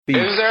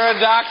speed. Is there a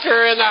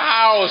doctor in the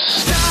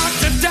house?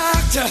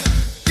 Doctor,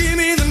 give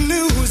me the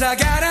news. I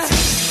got a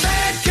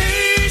bad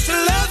case of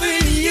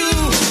loving you.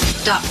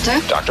 Doctor.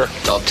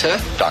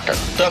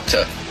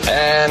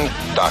 And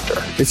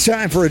doctor. It's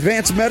time for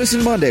Advanced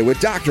Medicine Monday with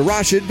Dr.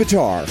 Rashid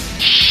Buttar.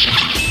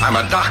 I'm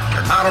a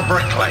doctor, not a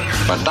bricklayer.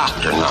 I'm a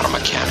doctor, not a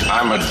mechanic.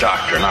 I'm a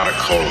doctor, not a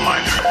coal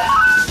miner.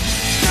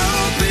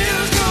 No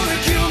pill's gonna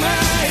kill my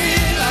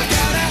head. I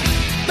got a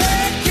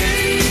bad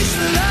case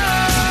of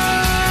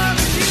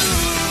loving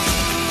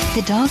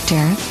you. The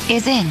doctor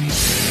is in.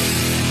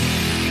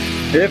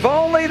 If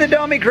only the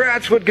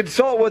Democrats would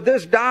consult with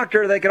this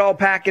doctor, they could all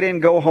pack it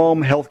in, go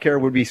home, healthcare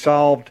would be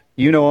solved.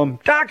 You know him.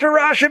 Dr.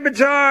 Rashid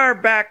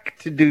Buttar, back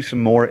to do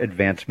some more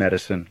advanced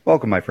medicine.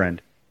 Welcome, my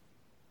friend.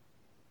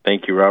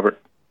 Thank you, Robert.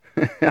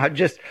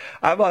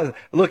 I was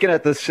looking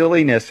at the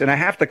silliness, and I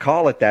have to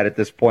call it that at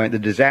this point, the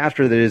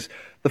disaster that is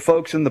the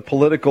folks in the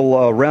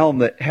political realm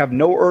that have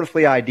no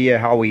earthly idea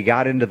how we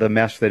got into the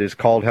mess that is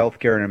called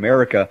healthcare in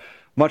America,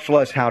 much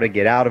less how to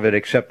get out of it,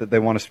 except that they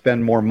want to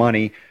spend more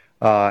money.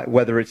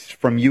 Whether it's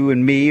from you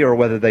and me or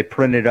whether they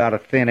print it out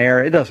of thin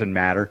air, it doesn't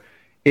matter.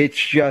 It's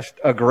just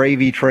a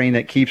gravy train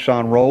that keeps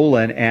on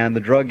rolling, and the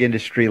drug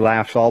industry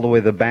laughs all the way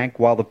to the bank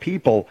while the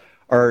people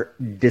are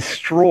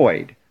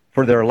destroyed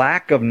for their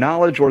lack of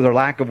knowledge or their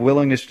lack of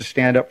willingness to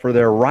stand up for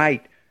their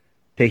right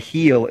to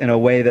heal in a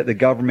way that the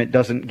government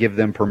doesn't give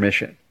them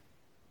permission.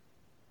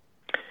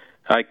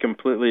 I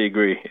completely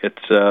agree.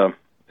 It's a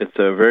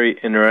very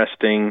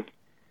interesting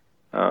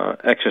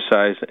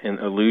exercise in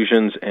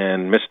illusions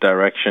and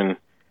misdirection,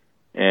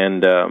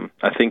 and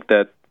I think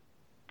that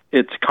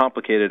it's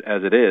complicated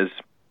as it is,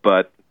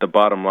 but the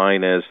bottom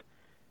line is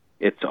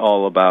it's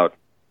all about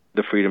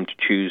the freedom to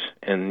choose,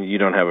 and you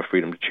don't have a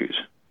freedom to choose.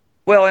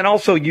 Well, and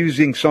also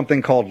using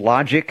something called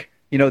logic,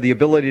 the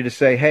ability to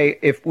say, hey,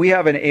 if we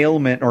have an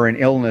ailment or an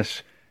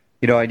illness,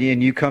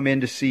 and you come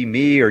in to see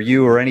me or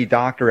you or any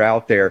doctor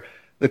out there,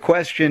 the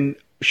question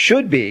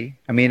should be,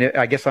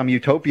 I guess I'm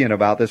utopian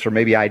about this or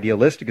maybe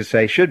idealistic to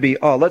say, should be,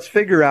 let's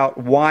figure out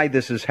why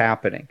this is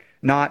happening.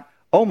 Not,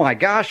 oh my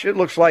gosh, it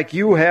looks like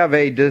you have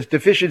a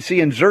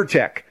deficiency in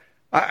Zyrtec.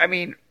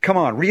 Come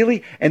on,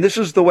 really? And this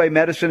is the way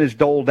medicine is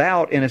doled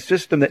out in a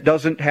system that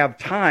doesn't have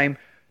time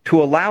to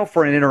allow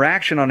for an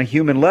interaction on a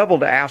human level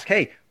to ask,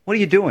 hey, what are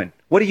you doing?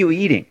 What are you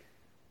eating?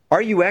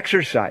 Are you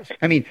exercising?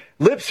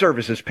 Lip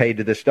service is paid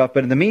to this stuff,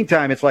 but in the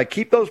meantime, it's like,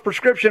 keep those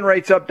prescription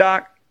rates up,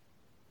 doc.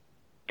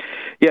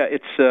 Yeah,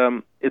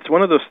 it's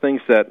one of those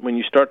things that when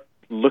you start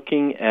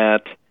looking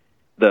at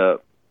the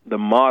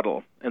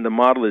model, and the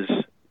model is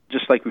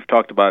just like we've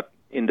talked about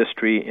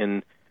industry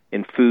in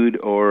food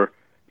or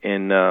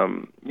in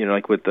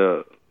like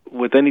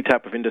with any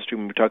type of industry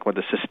when we talk about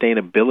the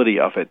sustainability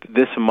of it.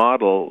 This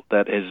model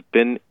that has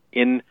been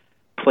in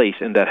place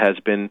and that has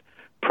been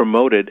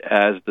promoted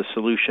as the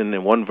solution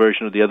in one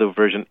version or the other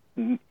version,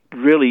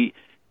 really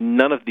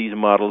none of these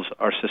models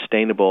are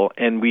sustainable,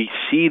 and we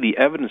see the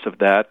evidence of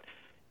that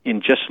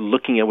in just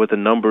looking at what the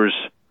numbers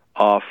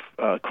of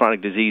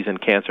chronic disease and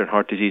cancer and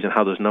heart disease and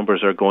how those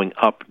numbers are going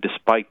up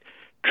despite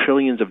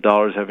trillions of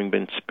dollars having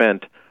been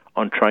spent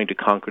on trying to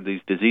conquer these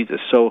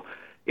diseases. So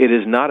it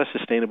is not a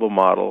sustainable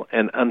model,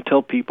 and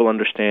until people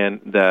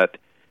understand that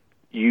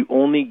you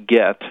only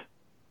get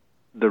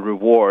the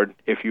reward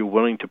if you're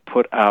willing to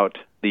put out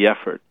the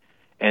effort,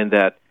 and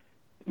that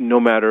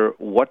no matter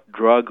what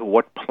drug,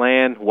 what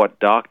plan, what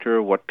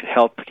doctor, what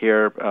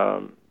healthcare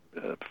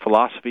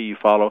philosophy you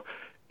follow,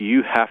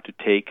 you have to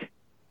take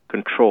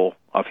control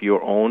of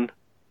your own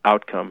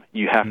outcome.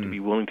 You have to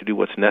be willing to do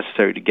what's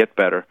necessary to get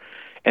better.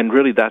 And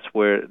really that's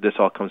where this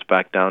all comes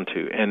back down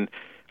to. And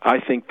I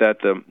think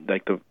that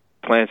the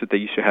plans that they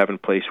used to have in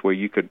place where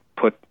you could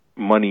put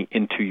money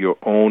into your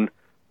own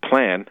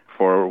plan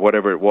for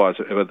whatever it was,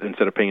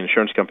 instead of paying an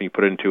insurance company, you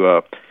put it into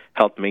a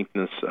health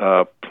maintenance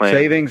plan.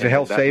 Savings, a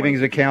health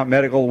savings account,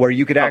 medical, where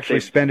you could actually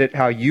spend it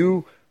how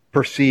you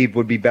perceived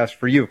would be best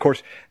for you. Of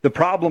course, the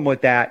problem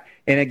with that,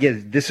 and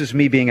again, this is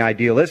me being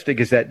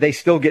idealistic, is that they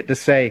still get to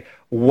say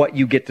what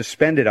you get to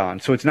spend it on.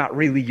 So it's not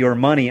really your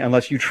money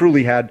unless you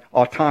truly had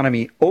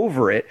autonomy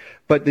over it.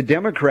 But the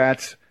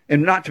Democrats,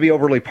 and not to be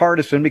overly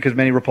partisan, because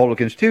many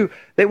Republicans too,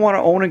 they want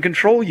to own and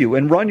control you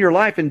and run your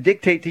life and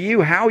dictate to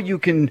you how you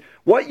can,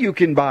 what you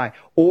can buy.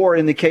 Or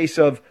in the case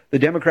of the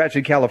Democrats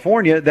in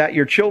California, that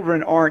your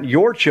children aren't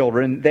your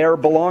children, they're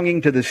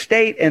belonging to the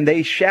state and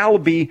they shall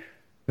be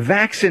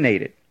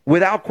vaccinated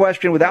without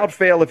question, without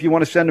fail, if you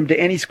want to send them to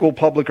any school,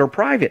 public or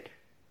private.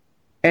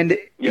 And, this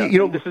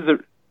is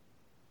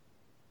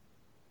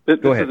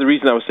the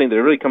reason I was saying that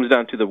it really comes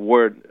down to the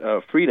word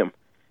freedom,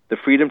 the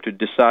freedom to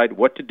decide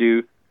what to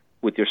do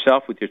with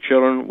yourself, with your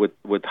children,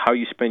 with how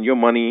you spend your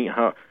money.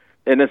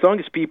 And as long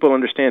as people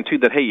understand, too,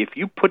 that, hey, if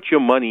you put your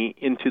money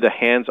into the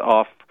hands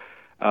of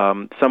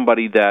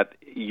somebody that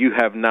you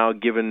have now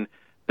given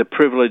the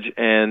privilege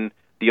and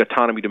the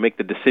autonomy to make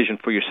the decision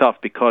for yourself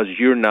because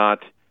you're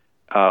not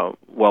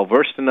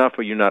well-versed enough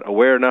or you're not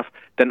aware enough,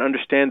 then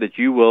understand that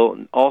you will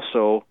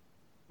also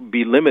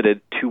be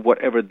limited to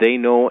whatever they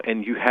know,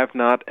 and you have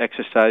not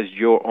exercised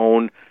your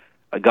own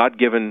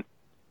God-given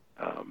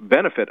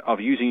benefit of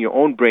using your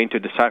own brain to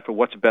decipher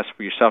what's best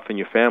for yourself and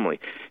your family.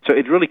 So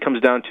it really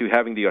comes down to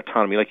having the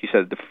autonomy, like you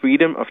said, the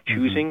freedom of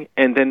choosing,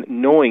 and then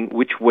knowing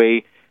which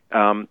way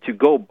to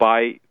go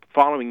by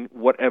following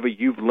whatever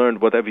you've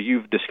learned, whatever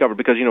you've discovered.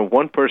 Because,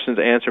 one person's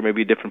answer may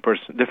be a different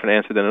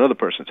answer than another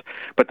person's.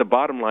 But the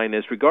bottom line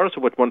is, regardless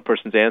of what one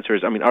person's answer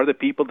is, are there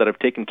people that have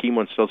taken chemo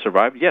and still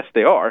survived? Yes,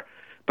 they are.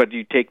 But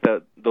you take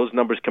those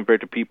numbers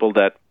compared to people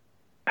that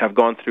have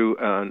gone through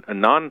a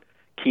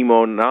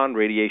non-chemo,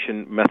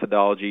 non-radiation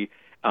methodology.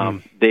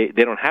 They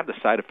don't have the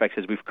side effects,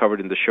 as we've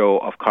covered in the show,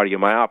 of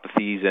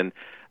cardiomyopathies and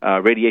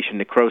radiation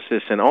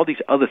necrosis and all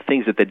these other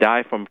things that they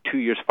die from 2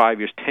 years, 5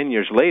 years, 10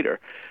 years later.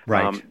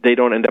 Right. They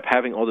don't end up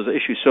having all those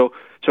issues. So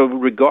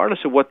regardless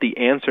of what the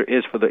answer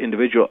is for the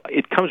individual,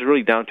 it comes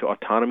really down to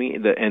autonomy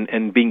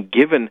and being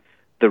given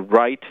the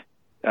right,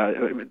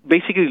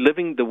 basically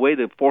living the way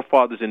the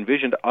forefathers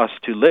envisioned us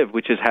to live,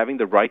 which is having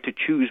the right to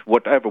choose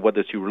whatever, whether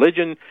it's your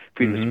religion,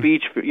 freedom of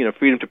speech,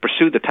 freedom to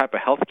pursue the type of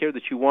health care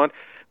that you want,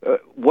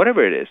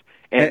 whatever it is.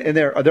 And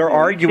they're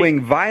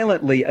arguing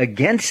violently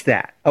against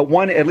that. At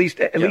least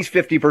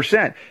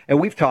 50%. And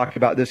we've talked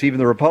about this. Even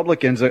the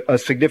Republicans, a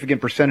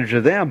significant percentage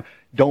of them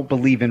don't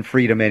believe in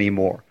freedom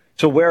anymore.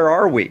 So where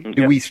are we?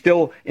 Do we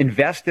still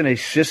invest in a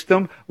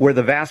system where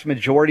the vast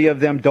majority of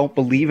them don't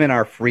believe in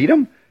our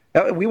freedom?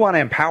 We want to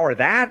empower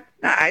that?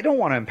 I don't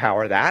want to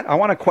empower that. I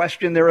want to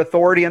question their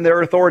authority and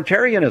their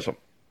authoritarianism.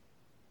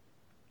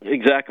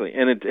 Exactly,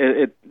 and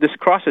this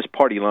crosses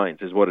party lines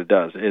is what it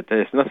does. It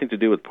has nothing to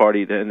do with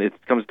party, and it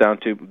comes down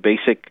to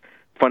basic,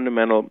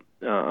 fundamental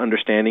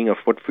understanding of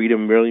what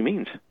freedom really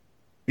means.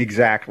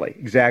 Exactly.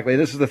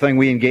 This is the thing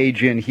we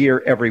engage in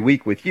here every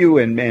week with you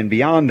and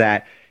beyond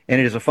that, and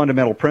it is a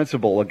fundamental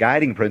principle, a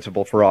guiding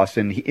principle for us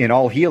in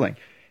all healing.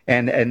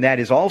 And that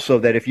is also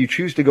that if you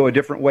choose to go a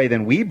different way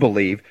than we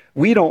believe,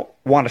 we don't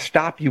want to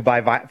stop you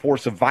by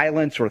force of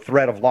violence or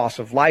threat of loss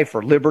of life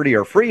or liberty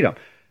or freedom.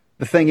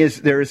 The thing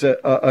is, there is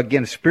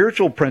a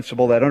spiritual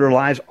principle that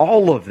underlies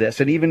all of this,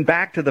 and even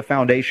back to the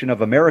foundation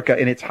of America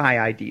and its high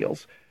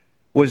ideals,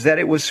 was that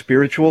it was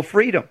spiritual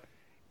freedom.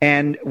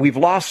 And we've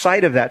lost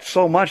sight of that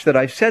so much that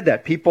I've said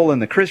that people in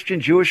the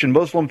Christian, Jewish, and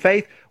Muslim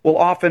faith will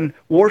often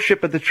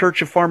worship at the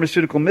Church of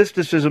Pharmaceutical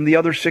Mysticism the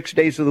other 6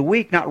 days of the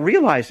week, not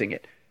realizing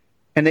it.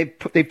 And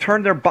they've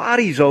turned their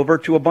bodies over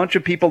to a bunch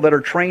of people that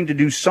are trained to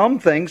do some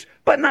things,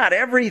 but not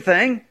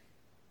everything.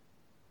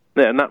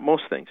 Yeah, not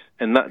most things,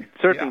 and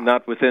certainly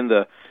not within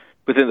the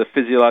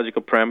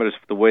physiological parameters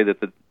of the way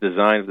that the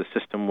design of the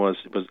system was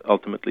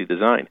ultimately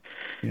designed.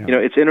 Yeah.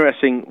 It's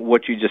interesting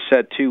what you just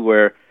said too,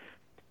 where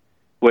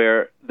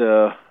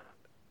the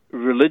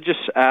religious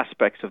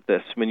aspects of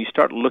this, when you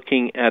start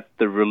looking at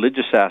the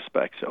religious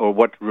aspects, or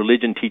what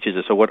religion teaches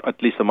us, or what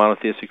at least the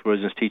monotheistic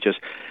religions teach us,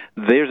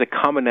 there's a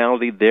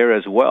commonality there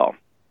as well.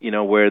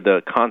 Where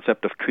the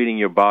concept of treating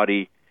your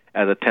body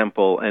as a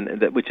temple,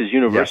 and that, which is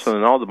universal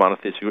in all the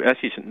monotheistic,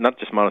 actually not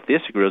just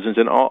monotheistic religions,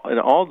 in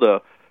all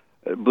the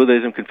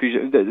Buddhism,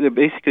 Confucianism, they're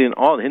basically in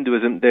all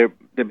Hinduism,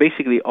 they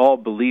basically all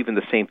believe in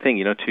the same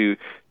thing. To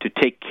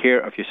take care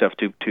of yourself,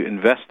 to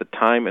invest the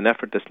time and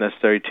effort that's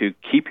necessary to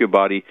keep your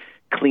body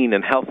clean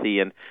and healthy.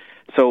 And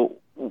so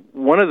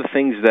one of the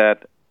things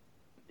that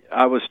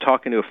I was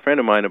talking to a friend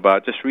of mine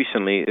about just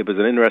recently, it was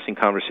an interesting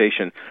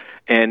conversation,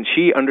 and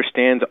she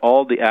understands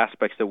all the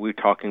aspects that we're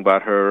talking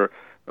about. Her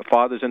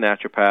father's a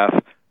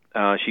naturopath.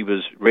 She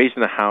was raised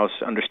in a house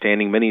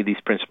understanding many of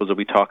these principles that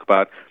we talk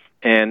about.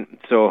 And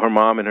so her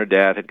mom and her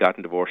dad had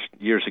gotten divorced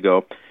years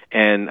ago,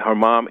 and her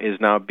mom is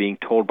now being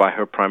told by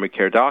her primary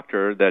care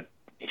doctor that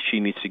she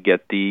needs to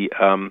get the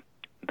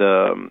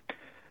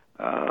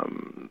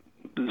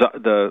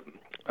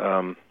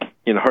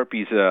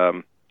herpes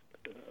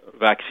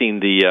vaccine.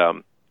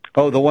 The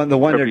one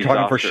they're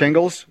talking for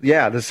shingles.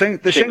 Yeah, the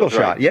shingle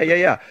shot. Right.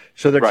 Yeah.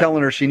 So they're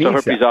telling her she needs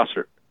herpes that.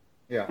 Zoster.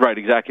 Yeah. Right,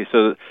 exactly.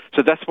 So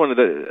that's one of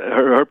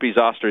her herpes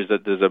zoster is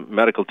that there's a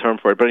medical term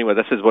for it. But anyway,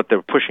 this is what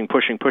they're pushing.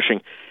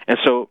 And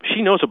so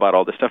she knows about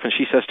all this stuff, and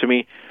she says to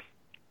me,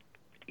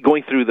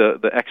 going through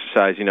the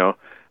exercise,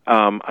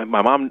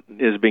 my mom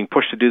is being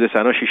pushed to do this.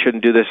 I know she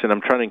shouldn't do this, and I'm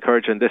trying to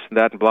encourage her and this and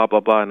that and blah, blah,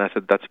 blah. And I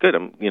said, that's good.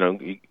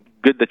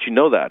 Good that you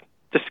know that.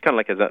 Just kind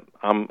of like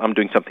I'm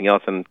doing something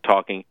else and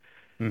talking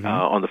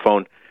on the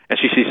phone. And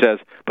she says,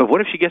 but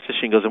what if she gets the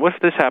shingles, and what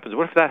if this happens,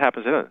 what if that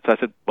happens? So I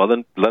said, well,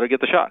 then let her get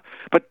the shot.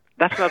 But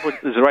that's not what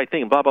is the right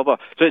thing, blah, blah, blah.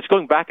 So it's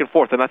going back and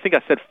forth, and I think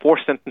I said 4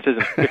 sentences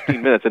in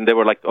 15 minutes, and they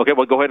were like, okay,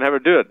 well, go ahead and have her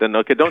do it. Then,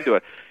 okay, don't do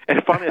it.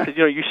 And finally I said,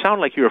 you sound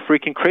like you're a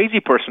freaking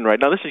crazy person right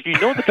now. This is,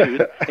 the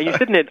truth, and you're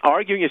sitting there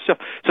arguing yourself.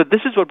 So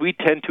this is what we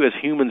tend to, as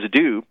humans,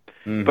 do.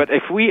 But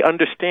if we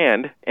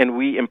understand and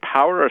we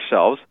empower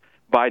ourselves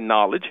by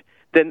knowledge,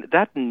 then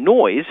that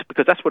noise,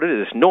 because that's what it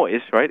is, it's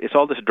noise, right? It's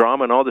all this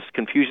drama and all this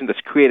confusion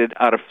that's created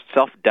out of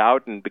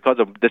self-doubt and because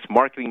of this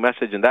marketing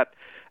message and that,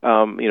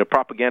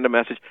 propaganda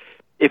message.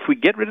 If we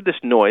get rid of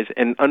this noise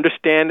and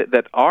understand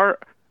that our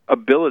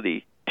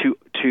ability to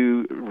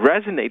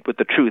resonate with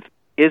the truth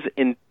is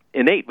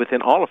innate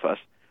within all of us,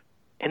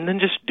 and then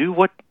just do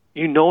what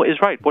you know is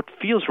right, what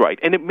feels right.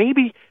 And it may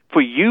be,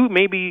 for you,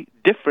 may be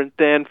different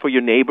than for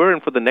your neighbor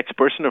and for the next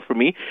person or for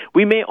me.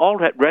 We may all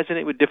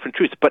resonate with different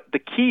truths, but the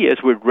key is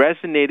we're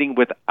resonating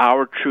with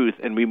our truth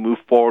and we move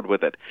forward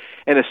with it.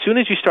 And as soon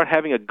as you start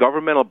having a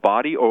governmental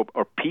body or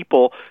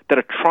people that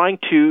are trying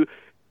to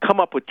come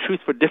up with truth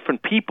for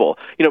different people,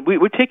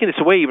 we're taking this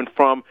away even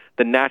from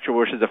the natural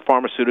versus the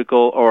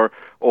pharmaceutical or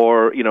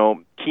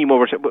chemo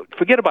versus,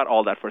 forget about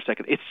all that for a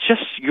second. It's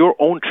just your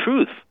own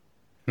truth.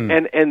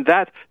 And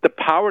that the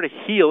power to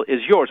heal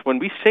is yours. When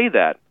we say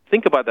that,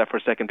 think about that for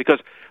a second, because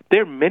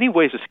there are many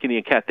ways of skinning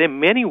a cat. There are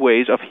many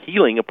ways of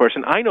healing a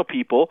person. I know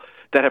people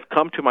that have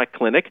come to my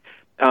clinic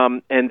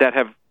and that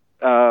have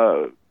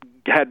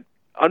had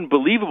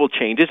unbelievable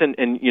changes,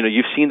 and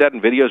you've seen that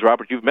in videos,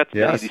 Robert. You've met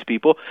many of these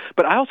people.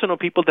 But I also know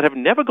people that have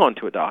never gone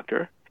to a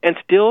doctor and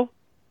still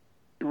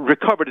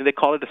recovered, and they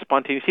call it a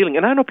spontaneous healing.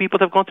 And I know people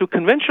that have gone through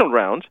conventional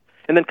rounds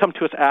and then come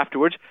to us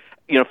afterwards,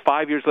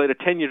 5 years later,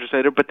 10 years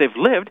later, but they've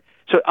lived.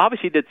 So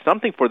obviously it did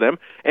something for them,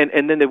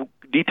 and then they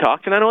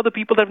detoxed. And I know other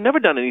people that have never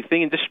done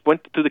anything and just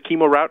went through the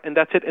chemo route, and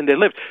that's it, and they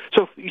lived.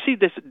 So you see,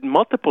 there's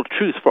multiple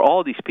truths for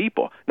all these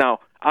people. Now,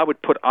 I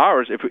would put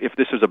ours, if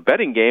this was a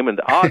betting game and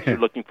the odds you're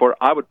looking for,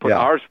 I would put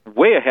ours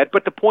way ahead.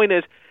 But the point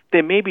is,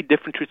 there may be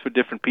different truths for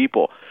different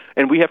people.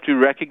 And we have to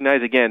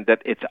recognize, again,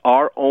 that it's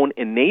our own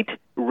innate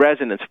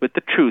resonance with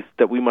the truth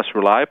that we must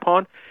rely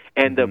upon.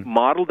 And the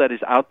model that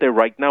is out there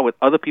right now with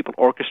other people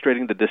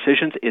orchestrating the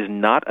decisions is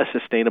not a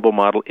sustainable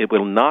model. It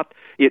will not.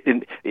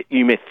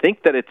 You may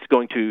think that it's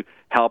going to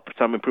help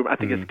some improvement. I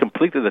think it's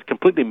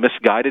completely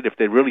misguided if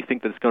they really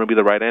think that it's going to be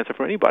the right answer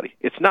for anybody.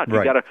 It's not.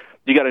 Right.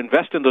 You got to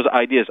invest in those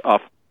ideas of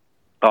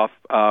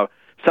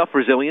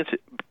self-resilience,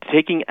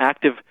 taking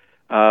active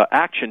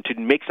action to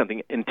make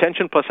something.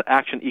 Intention plus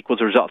action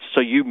equals results.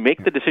 So you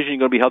make the decision you're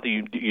going to be healthy.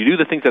 You do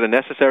the things that are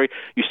necessary.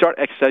 You start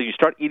exercising. You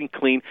start eating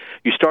clean.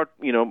 You start,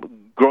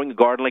 growing a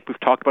garden like we've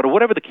talked about, or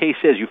whatever the case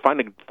is. You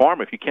find a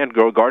farmer. If you can't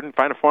grow a garden,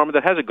 find a farmer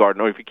that has a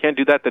garden. Or if you can't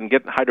do that, then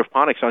get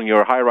hydroponics on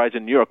your high-rise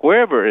in New York.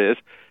 Wherever it is,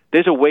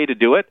 there's a way to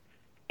do it.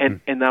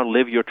 And now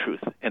live your truth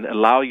and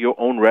allow your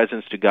own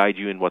resonance to guide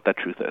you in what that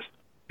truth is.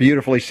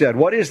 Beautifully said.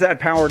 What is that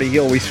power to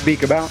heal we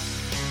speak about?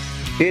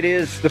 It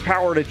is the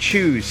power to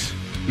choose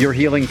your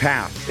healing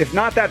path. If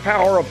not that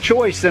power of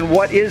choice, then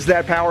what is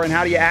that power and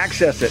how do you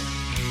access it?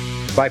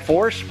 By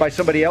force? By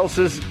somebody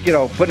else's,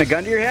 putting a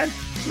gun to your head?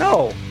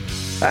 No,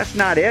 that's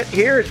not it.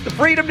 Here, it's the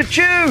freedom to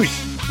choose.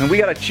 And we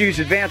got to choose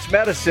advanced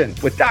medicine.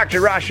 With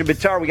Dr. Rasha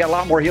Buttar, we got a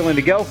lot more healing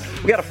to go.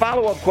 We got a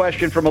follow-up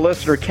question from a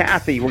listener,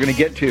 Kathy, we're going to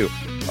get to,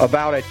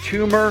 about a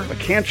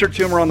cancer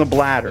tumor on the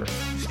bladder.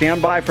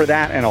 Stand by for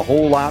that and a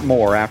whole lot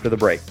more after the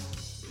break.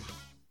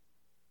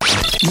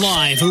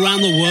 Live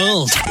around the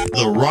world.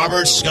 The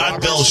Robert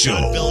Scott Bell Show.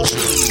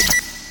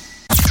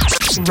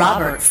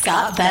 Robert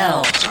Scott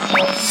Bell.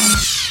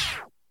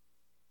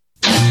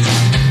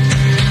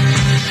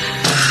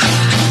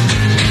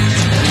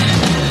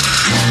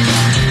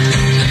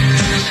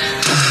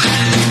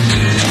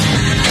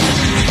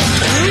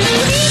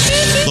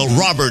 The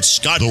Robert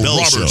Scott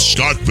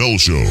Bell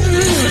Show.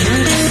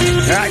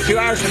 All right, 2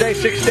 hours a day,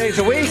 6 days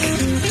a week.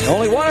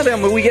 Only one of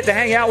them when we get to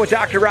hang out with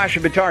Dr.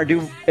 Rasha Buttar and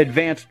do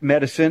advanced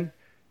medicine.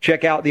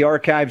 Check out the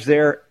archives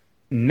there,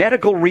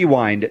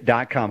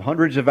 medicalrewind.com.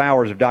 Hundreds of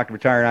hours of Dr.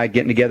 Buttar and I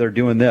getting together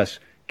doing this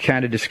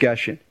kind of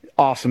discussion.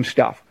 Awesome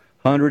stuff.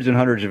 Hundreds and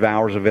hundreds of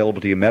hours available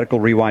to you,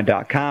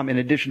 medicalrewind.com, in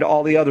addition to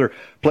all the other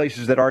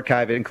places that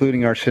archive it,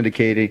 including our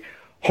syndicated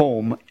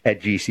home at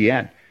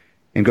GCN.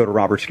 And go to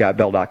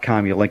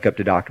robertscottbell.com. You link up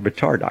to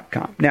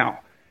drbuttar.com.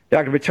 Now,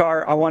 Dr.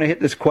 Buttar, I want to hit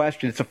this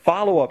question. It's a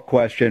follow-up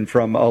question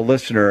from a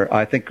listener,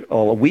 I think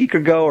a week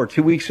ago or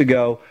 2 weeks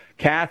ago.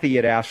 Kathy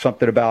had asked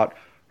something about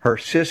her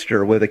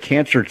sister with a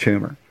cancer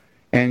tumor.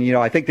 And,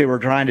 I think they were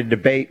trying to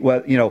debate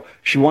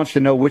she wants to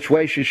know which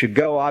way she should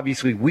go.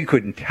 Obviously, we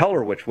couldn't tell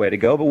her which way to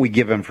go, but we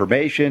give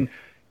information.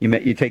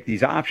 You take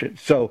these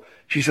options. So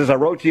she says, I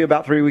wrote to you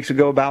about 3 weeks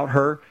ago about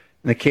her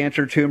and the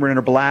cancer tumor in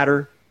her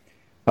bladder,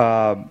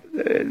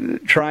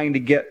 trying to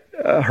get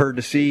her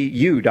to see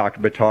you, Dr.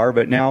 Buttar,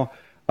 but now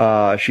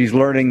she's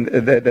learning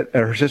that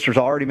her sister's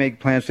already made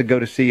plans to go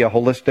to see a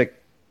holistic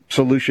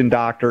solution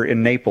doctor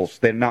in Naples.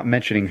 They're not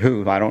mentioning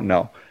who, I don't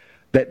know,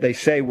 that they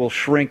say will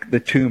shrink the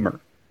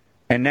tumor.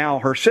 And now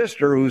her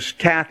sister, who's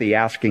Kathy,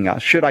 asking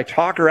us, should I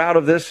talk her out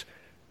of this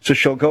so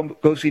she'll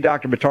go see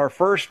Dr. Buttar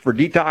first for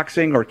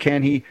detoxing, or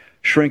can he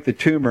shrink the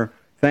tumor?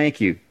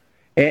 Thank you.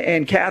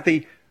 And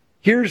Kathy,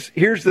 here's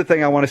the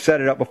thing. I want to set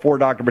it up before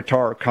Dr.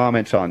 Buttar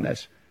comments on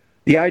this.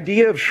 The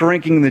idea of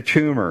shrinking the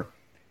tumor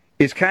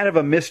is kind of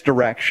a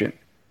misdirection.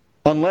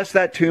 Unless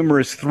that tumor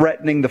is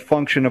threatening the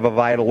function of a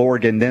vital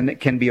organ, then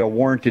it can be a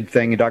warranted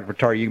thing. And Dr.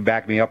 Buttar, you can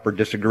back me up or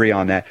disagree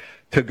on that,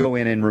 to go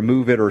in and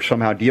remove it or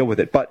somehow deal with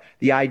it. But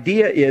the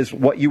idea is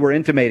what you were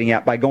intimating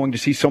at by going to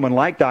see someone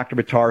like Dr.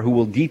 Buttar who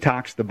will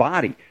detox the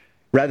body,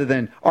 rather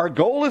than our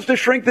goal is to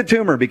shrink the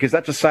tumor, because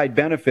that's a side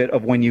benefit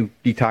of when you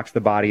detox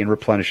the body and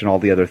replenish and all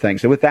the other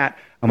things. So with that,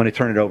 I'm going to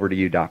turn it over to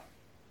you, Doc.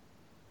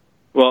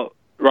 Well,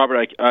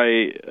 Robert,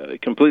 I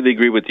completely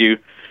agree with you,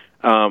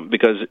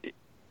 because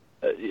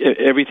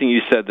everything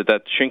you said,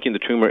 that shrinking the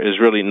tumor is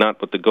really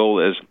not what the goal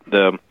is.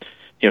 The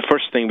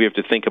first thing we have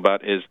to think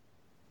about is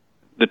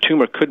the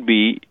tumor could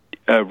be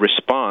a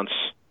response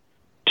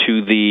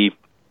to the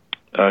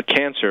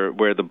cancer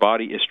where the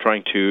body is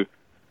trying to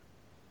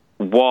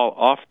wall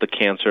off the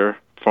cancer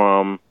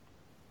from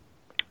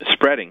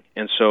spreading,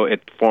 and so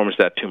it forms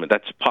that tumor.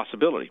 That's a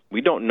possibility.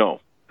 We don't know.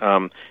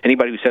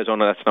 Anybody who says, "Oh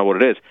no, that's not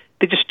what it is,"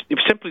 they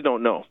simply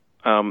don't know.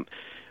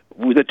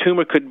 The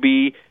tumor could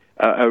be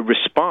a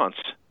response,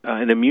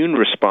 an immune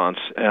response.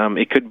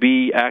 It could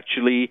be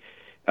actually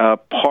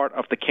part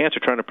of the cancer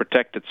trying to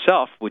protect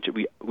itself, which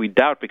we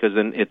doubt, because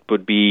then it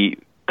would be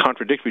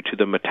contradictory to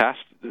the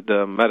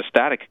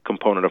metastatic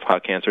component of how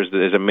cancer is.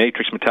 There's a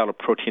matrix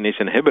metalloproteinase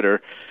inhibitor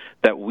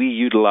that we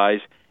utilize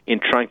in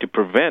trying to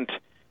prevent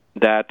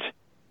that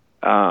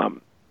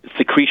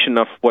secretion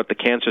of what the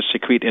cancers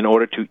secrete in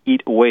order to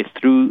eat away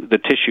through the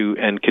tissue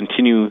and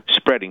continue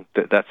spreading.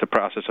 That's the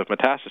process of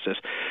metastasis.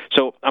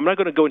 So I'm not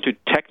going to go into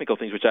technical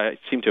things, which I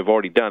seem to have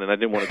already done, and I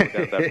didn't want to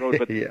go down that road.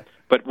 But,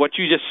 but what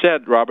you just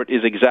said, Robert,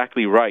 is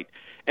exactly right.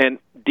 And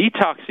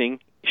detoxing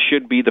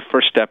should be the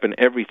first step in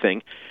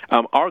everything.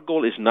 Our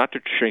goal is not to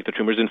shrink the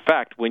tumors. In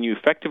fact, when you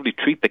effectively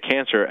treat the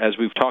cancer, as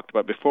we've talked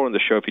about before on the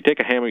show, if you take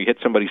a hammer, you hit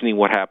somebody's knee,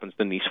 what happens?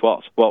 The knee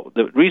swells. Well,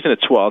 the reason it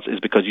swells is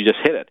because you just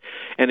hit it.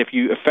 And if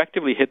you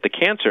effectively hit the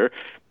cancer,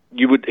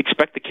 you would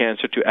expect the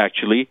cancer to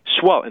actually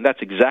swell, and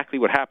that's exactly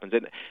what happens.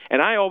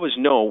 And I always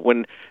know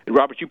when,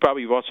 Robert, you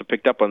probably have also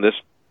picked up on this,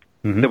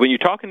 that when you're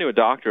talking to a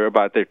doctor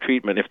about their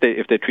treatment, if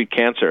they treat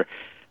cancer,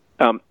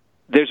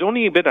 there's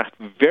only been a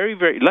very,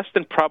 very less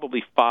than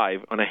probably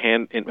 5 on a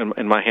hand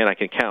in my hand I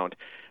can count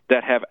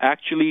that have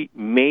actually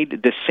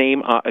made the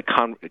same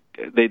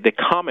they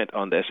comment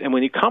on this. And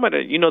when you comment,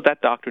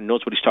 that doctor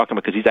knows what he's talking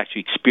about because he's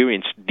actually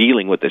experienced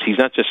dealing with this. He's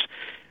not just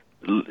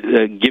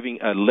giving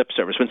a lip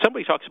service. When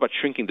somebody talks about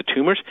shrinking the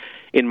tumors,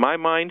 in my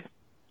mind,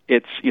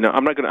 it's I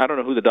don't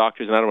know who the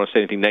doctor is, and I don't want to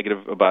say anything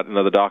negative about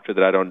another doctor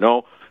that I don't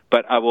know.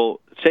 But I will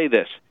say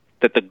this: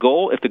 that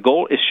if the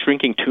goal is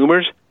shrinking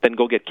tumors, then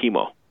go get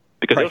chemo.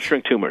 Because they'll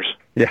shrink tumors.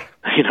 Yeah.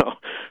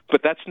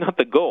 But that's not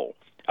the goal.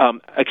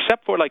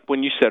 Except for, like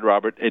when you said,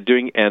 Robert,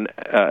 doing an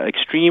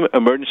extreme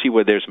emergency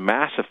where there's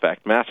mass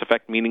effect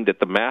meaning that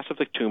the mass of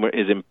the tumor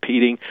is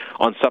impeding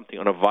on something,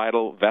 on a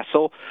vital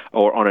vessel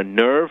or on a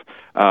nerve,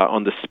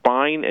 on the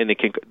spine, and it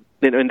can.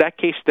 In that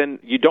case, then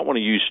you don't want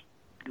to use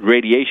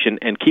radiation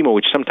and chemo,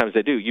 which sometimes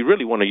they do. You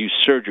really want to use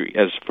surgery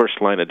as first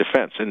line of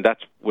defense, and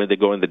that's where they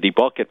go in the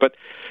debulk it. But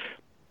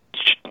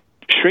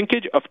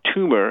shrinkage of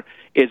tumor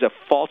is a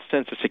false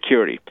sense of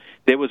security.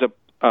 There was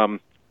a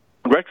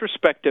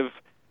retrospective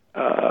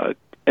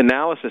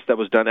analysis that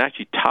was done.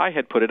 Actually, Ty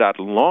had put it out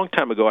a long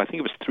time ago. I think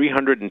it was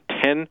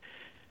 310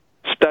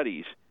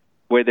 studies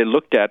where they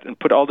looked at and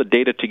put all the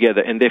data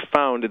together, and they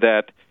found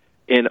that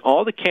in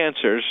all the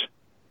cancers,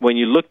 when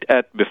you looked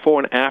at before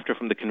and after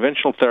from the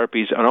conventional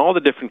therapies and all the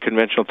different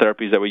conventional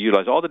therapies that were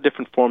utilized, all the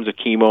different forms of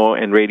chemo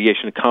and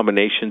radiation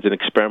combinations and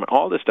experiment,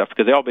 all this stuff,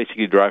 because they all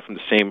basically derive from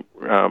the same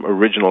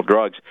original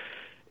drugs.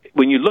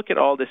 When you look at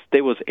all this,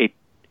 there was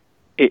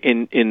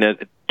in a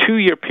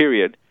 2-year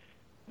period,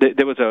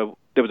 there was a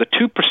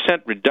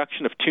 2%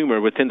 reduction of tumor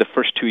within the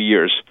first 2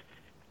 years,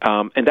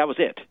 and that was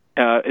it.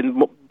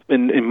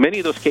 In many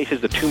of those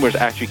cases, the tumors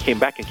actually came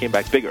back and came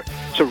back bigger.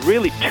 So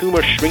really,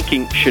 tumor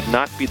shrinking should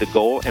not be the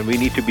goal, and we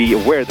need to be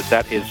aware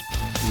that is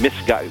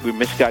we're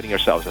misguiding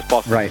ourselves as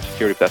false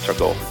security if that's our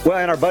goal. Well,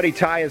 and our buddy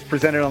Ty has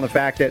presented on the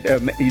fact that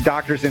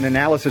doctors in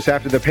analysis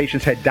after the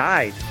patients had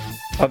died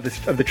of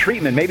the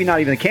treatment, maybe not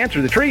even the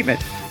cancer, the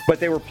treatment, but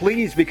they were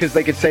pleased because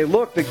they could say,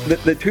 look,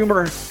 the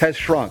tumor has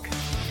shrunk.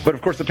 But,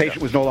 of course, the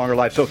patient was no longer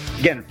alive. So,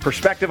 again,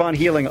 perspective on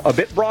healing a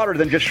bit broader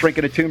than just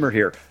shrinking a tumor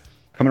here.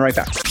 Coming right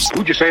back.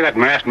 Who'd you say that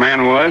masked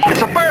man was?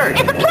 It's a bird.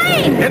 It's a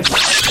plane.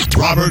 It's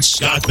Robert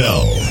Scott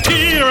Bell.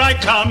 Here I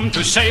come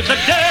to save the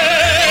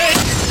day.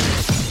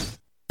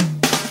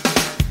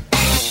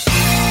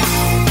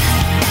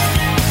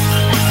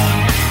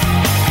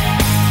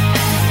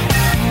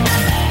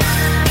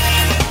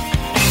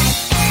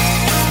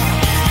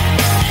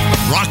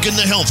 Rocking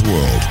the health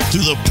world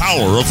through the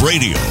power of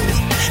radio.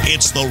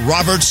 It's the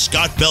Robert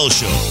Scott Bell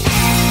Show.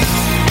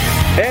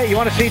 Hey, you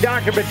want to see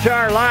Dr.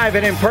 Buttar live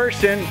and in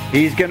person?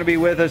 He's going to be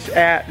with us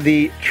at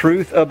the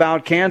Truth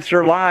About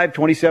Cancer Live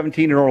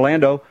 2017 in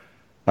Orlando,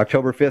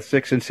 October 5th,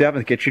 6th, and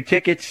 7th. Get your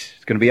tickets.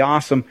 It's going to be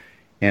awesome.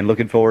 And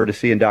looking forward to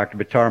seeing Dr.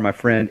 Buttar, my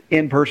friend,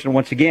 in person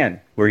once again.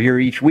 We're here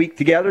each week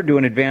together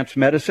doing advanced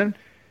medicine,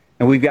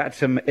 and we've got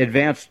some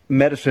advanced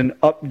medicine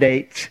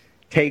updates,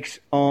 takes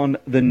on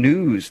the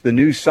news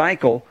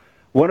cycle.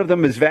 One of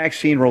them is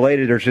vaccine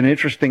related. There's an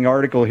interesting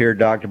article here,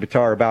 Dr.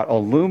 Buttar, about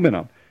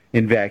aluminum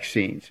in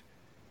vaccines.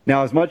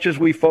 Now, as much as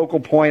we focal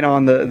point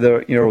on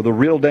the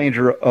real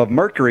danger of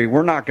mercury,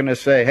 we're not going to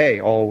say, hey,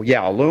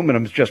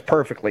 aluminum's just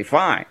perfectly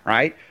fine,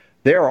 right?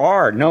 There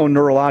are no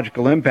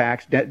neurological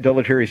impacts,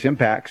 deleterious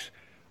impacts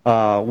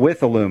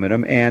with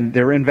aluminum, and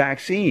they're in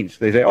vaccines.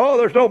 They say, oh,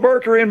 there's no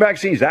mercury in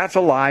vaccines. That's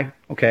a lie.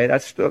 Okay,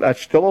 that's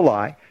still a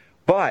lie.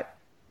 But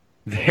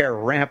they're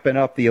ramping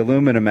up the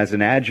aluminum as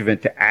an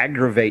adjuvant to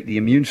aggravate the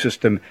immune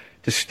system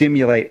to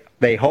stimulate,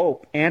 they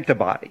hope,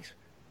 antibodies.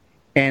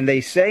 And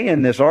they say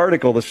in this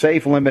article, the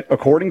safe limit,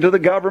 according to the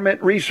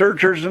government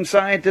researchers and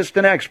scientists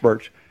and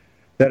experts,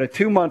 that a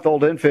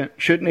 2-month-old infant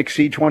shouldn't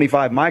exceed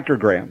 25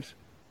 micrograms.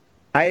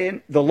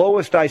 The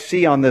lowest I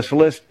see on this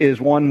list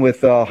is one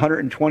with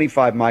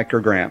 125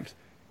 micrograms.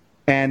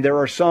 And there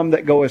are some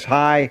that go as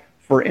high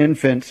for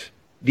infants,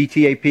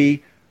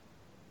 DTAP,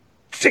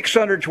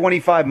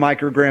 625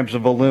 micrograms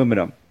of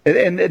aluminum.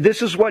 And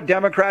this is what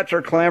Democrats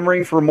are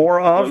clamoring for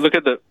more of? Look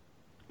at the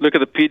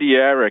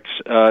pediatrics,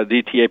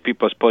 DTAP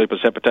plus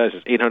polyposis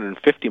hepatitis,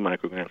 850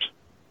 micrograms.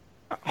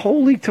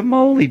 Holy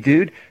tamale,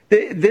 dude.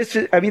 This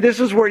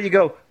is where you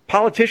go,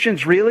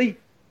 politicians, really?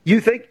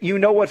 You think you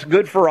know what's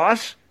good for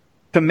us?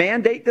 To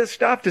mandate this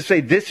stuff, to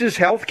say this is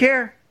health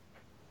care?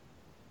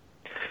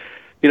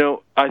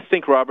 I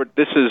think, Robert,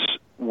 this is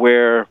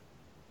where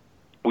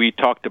we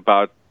talked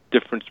about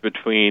difference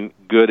between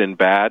good and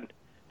bad.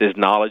 There's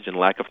knowledge and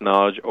lack of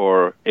knowledge,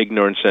 or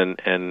ignorance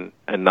and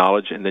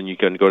knowledge, and then you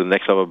can go to the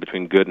next level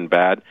between good and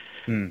bad.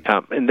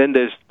 And then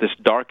there's this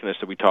darkness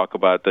that we talk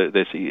about.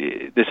 This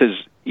is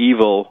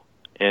evil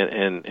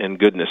and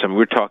goodness. I mean,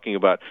 we're talking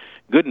about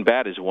good and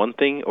bad is one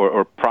thing,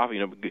 or profit.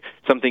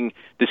 Something,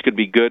 this could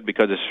be good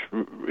because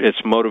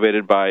it's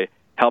motivated by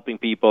helping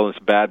people, and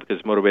it's bad because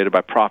it's motivated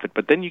by profit.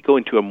 But then you go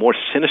into a more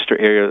sinister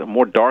area,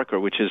 more darker,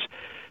 which is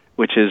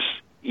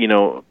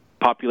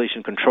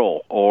population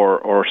control,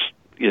 or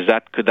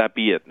could that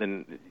be it?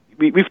 And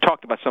we've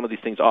talked about some of these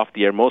things off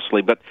the air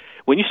mostly, but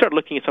when you start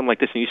looking at something like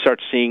this and you start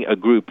seeing a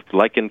group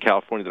like in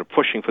California that are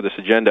pushing for this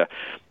agenda,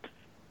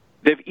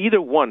 they've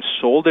either, one,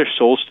 sold their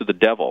souls to the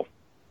devil,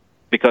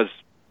 because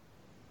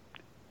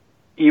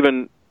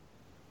even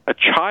a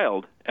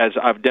child, as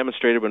I've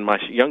demonstrated when my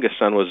youngest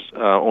son was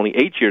only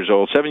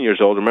 7 years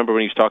old, remember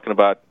when he was talking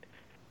about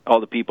all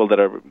the people that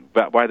are,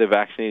 why they're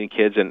vaccinating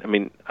kids, and I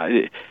mean,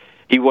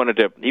 he wanted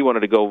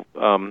to go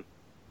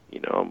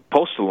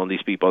postal on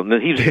these people,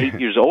 and he was 8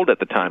 years old at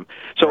the time.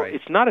 So right.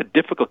 It's not a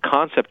difficult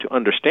concept to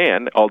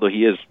understand, although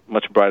he is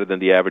much brighter than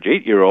the average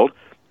 8-year-old.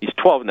 He's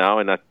 12 now,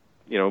 and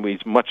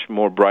he's much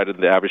more brighter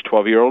than the average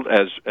 12-year-old,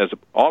 as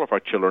all of our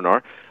children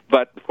are.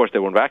 But of course, they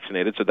weren't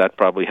vaccinated, so that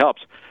probably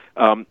helps.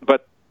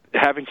 But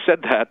having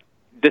said that,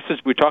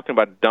 we're talking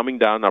about dumbing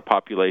down our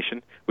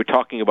population. We're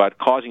talking about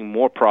causing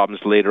more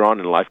problems later on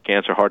in life,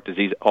 cancer, heart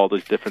disease, all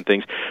those different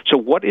things. So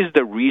what is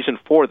the reason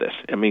for this?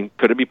 I mean,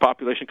 could it be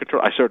population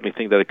control? I certainly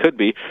think that it could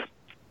be.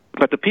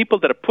 But the people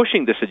that are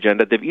pushing this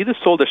agenda, they've either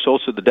sold their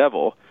souls to the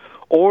devil,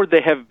 or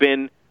they have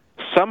been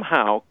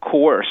somehow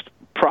coerced,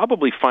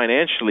 probably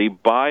financially,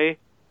 by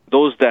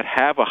those that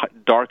have a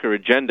darker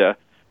agenda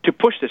to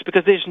push this,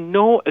 because there's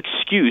no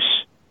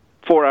excuse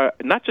for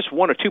not just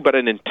one or two, but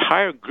an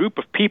entire group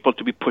of people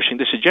to be pushing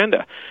this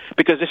agenda,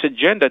 because this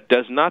agenda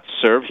does not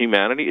serve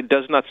humanity. It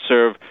does not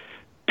serve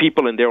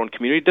people in their own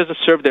community. It doesn't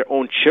serve their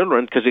own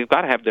children, because they've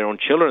got to have their own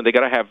children. They've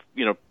got to have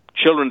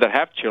children that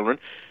have children.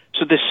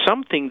 So there's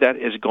something that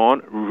has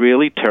gone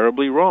really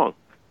terribly wrong.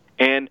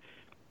 And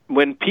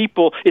when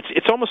people,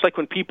 it's almost like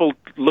when people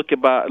look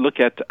at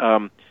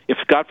if,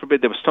 God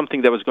forbid, there was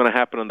something that was going to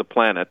happen on the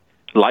planet,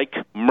 like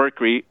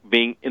mercury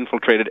being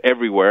infiltrated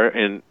everywhere,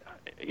 and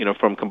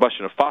from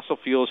combustion of fossil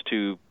fuels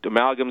to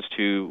amalgams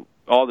to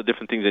all the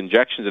different things,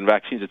 injections and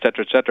vaccines, et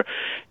cetera,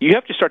 you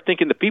have to start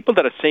thinking the people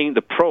that are saying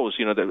the pros,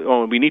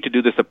 we need to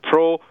do this, the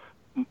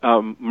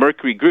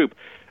pro-mercury group,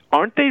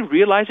 aren't they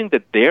realizing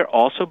that they're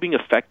also being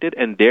affected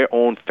and their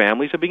own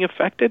families are being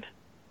affected?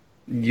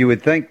 You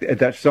would think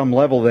at some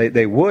level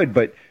they would,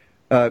 but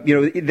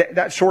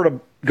that sort of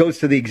goes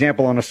to the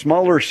example on a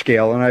smaller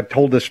scale, and I've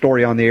told this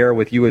story on the air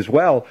with you as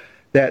well,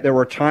 that there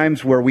were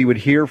times where we would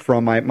hear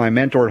from my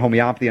mentor at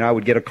homeopathy, and I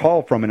would get a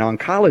call from an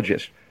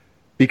oncologist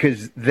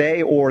because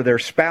they or their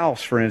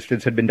spouse, for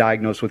instance, had been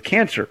diagnosed with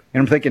cancer.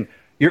 And I'm thinking,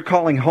 you're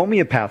calling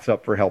homeopaths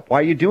up for help. Why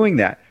are you doing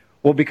that?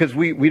 Well, because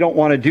we don't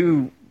want to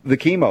do the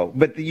chemo.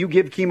 But you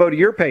give chemo to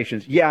your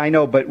patients. Yeah, I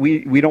know, but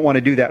we don't want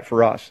to do that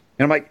for us.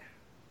 And I'm like,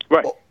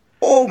 right.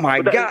 Oh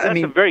my God.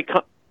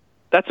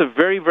 That's a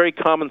very, very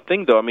common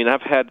thing, though. I mean,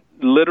 I've had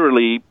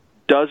literally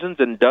dozens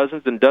and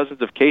dozens and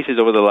dozens of cases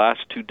over the last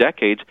 2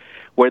 decades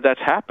where that's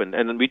happened.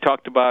 And then we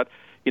talked about,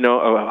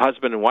 a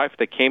husband and wife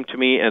that came to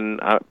me, and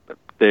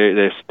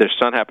their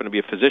son happened to be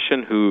a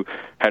physician who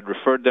had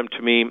referred them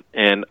to me,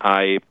 and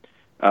I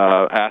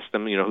asked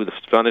them, who the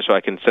son is, so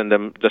I can send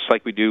them, just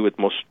like we do with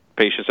most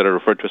patients that are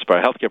referred to us by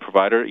a healthcare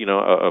provider,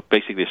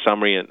 basically a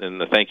summary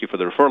and a thank you for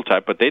the referral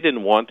type. But they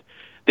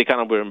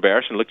kind of were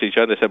embarrassed and looked at each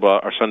other and said, well,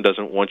 our son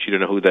doesn't want you to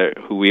know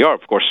who we are.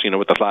 Of course,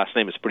 with the last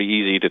name, it's pretty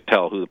easy to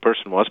tell who the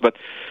person was. But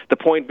the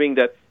point being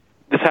that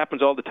this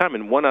happens all the time,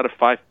 and 1 out of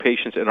 5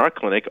 patients in our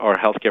clinic are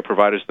healthcare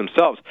providers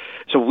themselves.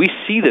 So we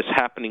see this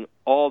happening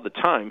all the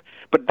time.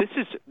 But this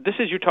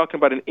is you're talking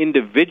about an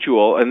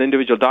individual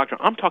doctor.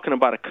 I'm talking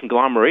about a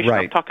conglomeration.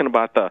 Right. I'm talking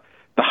about the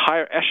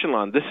higher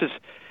echelon. This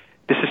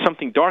is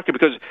something darker,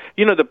 because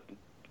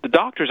the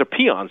doctors are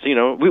peons.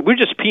 We're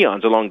just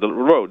peons along the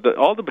road.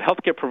 All the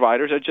healthcare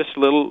providers are just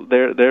little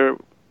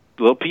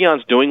little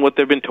peons doing what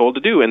they've been told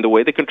to do, and the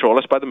way they control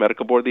us by the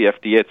medical board, the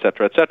FDA, et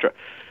cetera, et cetera.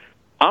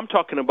 I'm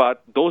talking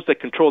about those that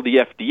control the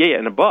FDA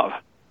and above,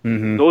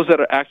 those that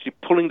are actually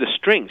pulling the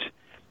strings.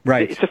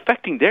 Right. It's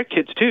affecting their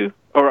kids too,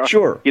 or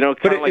sure.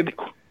 Kind of like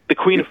the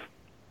queen of.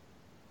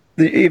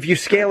 If you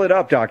scale it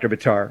up, Dr.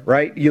 Buttar,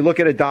 right? You look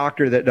at a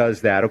doctor that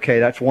does that. Okay,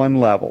 that's one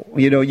level.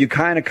 You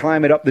kind of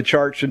climb it up the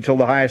charts until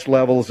the highest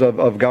levels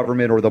of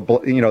government, or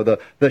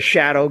the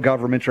shadow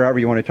governments, or however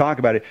you want to talk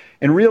about it,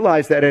 and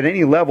realize that at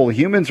any level,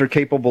 humans are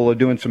capable of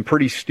doing some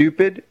pretty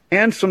stupid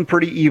and some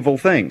pretty evil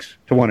things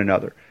to one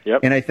another.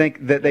 Yep. And I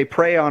think that they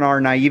prey on our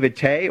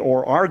naivete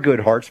or our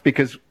good hearts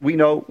because we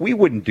know we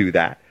wouldn't do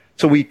that.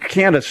 So we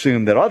can't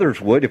assume that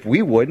others would if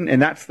we wouldn't, and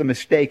that's the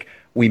mistake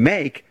we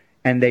make.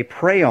 And they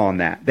prey on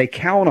that. They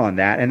count on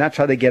that, and that's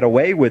how they get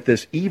away with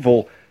this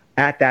evil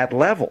at that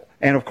level.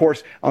 And, of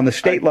course, on the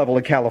state level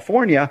in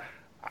California,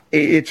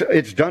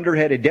 it's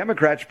dunderheaded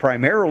Democrats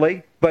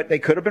primarily, but they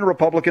could have been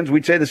Republicans.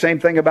 We'd say the same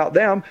thing about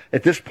them.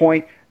 At this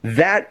point,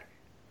 that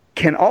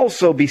can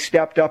also be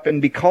stepped up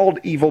and be called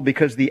evil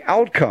because the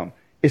outcome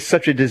is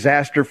such a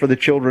disaster for the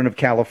children of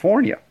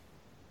California.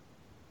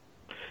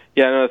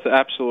 Yeah, no, that's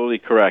absolutely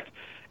correct.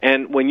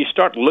 And when you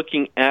start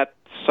looking at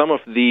some of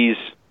these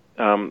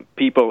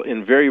people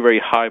in very,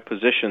 very high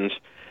positions,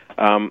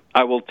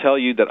 I will tell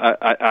you that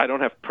I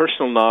don't have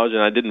personal knowledge,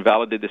 and I didn't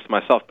validate this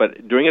myself,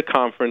 but during a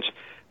conference,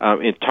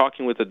 in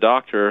talking with a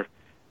doctor,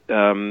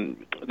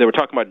 they were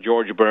talking about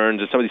George Burns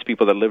and some of these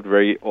people that lived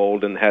very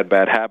old and had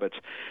bad habits,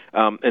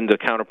 and the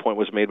counterpoint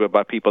was made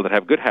about people that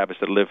have good habits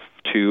that live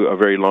to a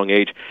very long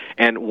age.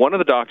 And one of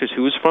the doctors,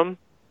 who was from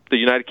the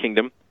United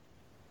Kingdom,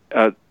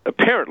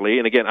 apparently,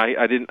 and again,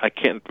 I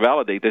can't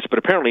validate this, but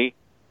apparently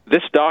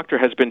this doctor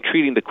has been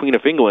treating the Queen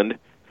of England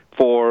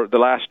for the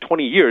last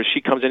 20 years. She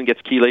comes in and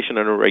gets chelation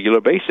on a regular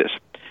basis.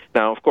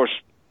 Now, of course,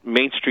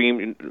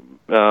 mainstream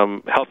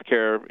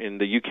healthcare in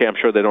the UK, I'm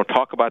sure they don't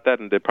talk about that,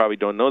 and they probably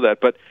don't know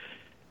that, but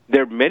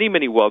there are many,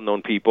 many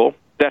well-known people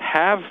that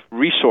have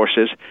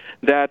resources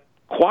that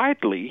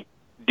quietly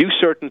do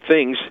certain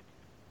things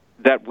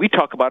that we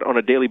talk about on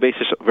a daily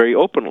basis very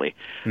openly.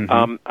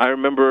 I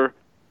remember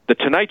The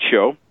Tonight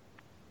Show.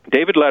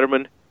 David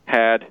Letterman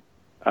had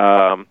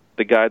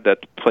the guy that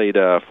played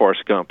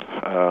Forrest Gump.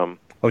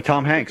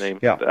 Tom Hanks.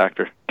 The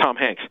actor. Tom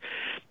Hanks.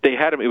 They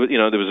had him. It was,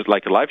 there was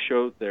like a live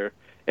show there,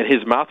 and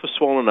his mouth was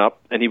swollen up,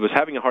 and he was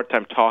having a hard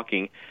time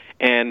talking.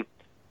 And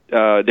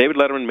David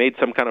Letterman made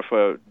some kind of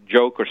a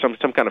joke or some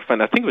kind of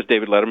fun. I think it was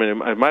David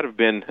Letterman. It might have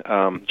been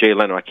Jay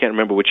Leno. I can't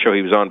remember which show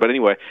he was on. But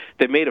anyway,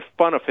 they made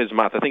fun of his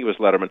mouth. I think it was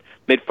Letterman.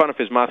 Made fun of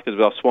his mouth because it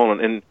was all swollen,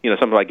 and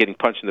something like getting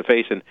punched in the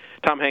face. And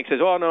Tom Hanks says,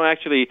 "Oh no,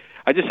 actually,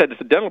 I just had this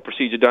dental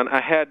procedure done.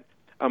 I had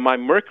my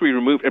mercury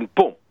removed, and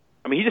boom."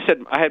 I mean, he just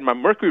said, "I had my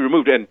mercury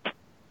removed, and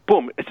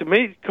boom." It's a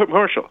made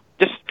commercial.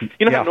 Just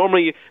how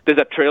normally there's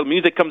that trail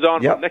music comes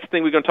on. Yep. Next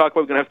thing we're going to talk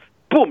about, we're going to have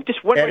boom,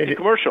 just went right to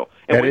commercial.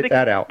 And edit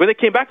that out. When they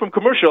came back from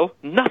commercial,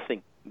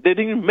 nothing. They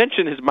didn't even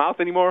mention his mouth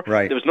anymore.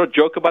 Right. There was no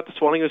joke about the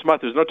swelling of his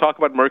mouth. There was no talk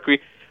about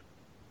mercury.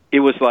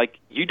 It was like,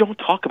 you don't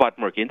talk about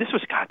mercury. And this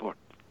was,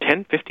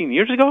 10, 15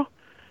 years ago?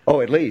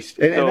 Oh, at least.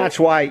 And that's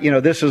why,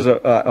 this is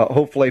a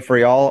hopefully for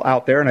y'all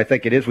out there, and I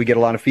think it is. We get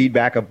a lot of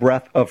feedback, a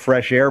breath of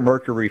fresh air,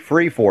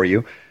 mercury-free for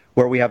you,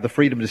 where we have the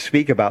freedom to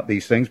speak about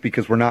these things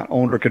because we're not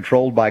owned or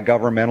controlled by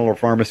governmental or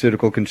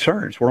pharmaceutical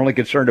concerns. We're only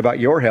concerned about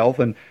your health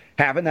and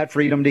having that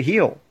freedom to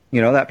heal,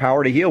 that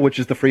power to heal, which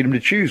is the freedom to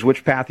choose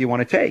which path you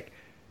want to take.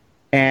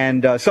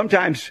 And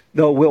sometimes,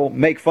 though, we'll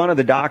make fun of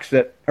the docs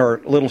that are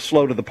a little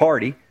slow to the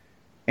party,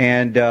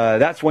 and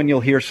that's when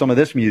you'll hear some of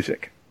this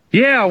music.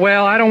 Yeah,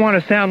 well, I don't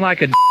want to sound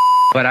like a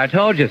but I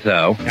told you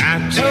so.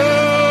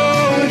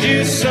 I told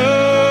you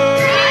so.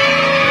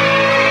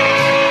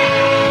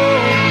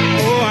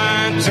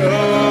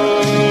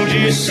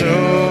 So.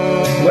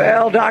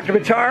 Well, Dr.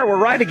 Buttar, we're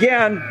right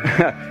again.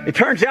 It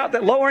turns out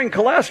that lowering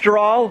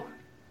cholesterol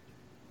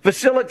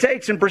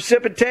facilitates and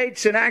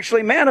precipitates and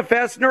actually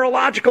manifests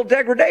neurological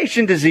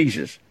degradation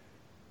diseases.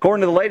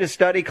 According to the latest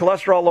study,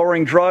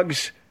 cholesterol-lowering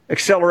drugs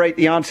accelerate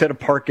the onset of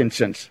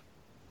Parkinson's.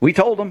 We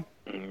told them.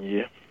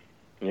 Yeah.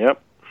 Yep.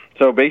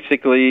 So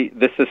basically,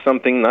 this is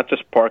something, not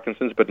just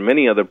Parkinson's, but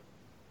many other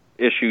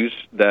issues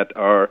that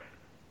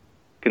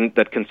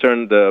that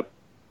concern the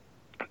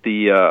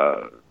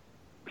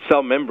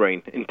cell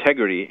membrane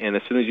integrity, and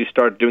as soon as you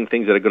start doing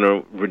things that are going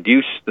to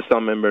reduce the cell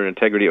membrane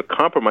integrity or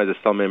compromise the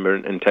cell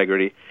membrane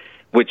integrity,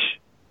 which,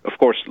 of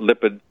course,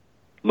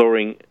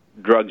 lipid-lowering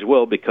drugs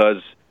will,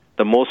 because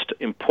the most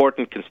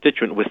important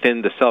constituent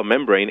within the cell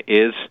membrane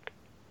is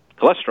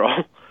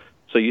cholesterol.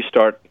 So you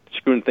start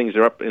screwing things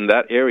up in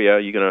that area,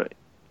 you're going to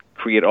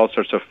create all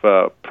sorts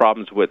of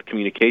problems with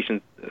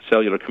communication,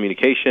 cellular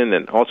communication,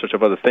 and all sorts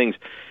of other things,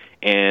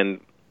 and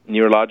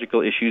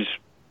neurological issues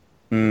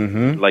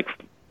like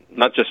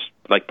not just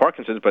like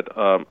Parkinson's, but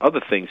other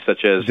things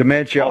such as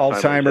dementia,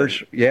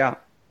 Alzheimer's. Yeah,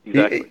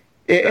 exactly.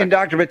 And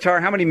Dr. Buttar,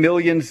 how many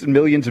millions and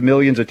millions and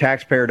millions of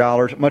taxpayer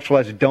dollars, much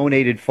less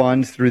donated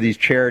funds through these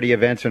charity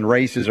events and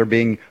races, are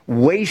being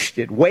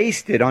wasted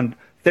on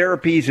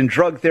therapies and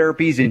drug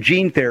therapies and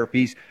gene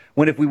therapies,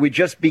 when if we would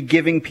just be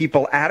giving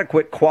people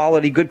adequate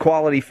quality, good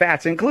quality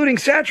fats, including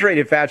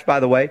saturated fats, by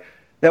the way,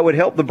 that would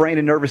help the brain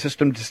and nervous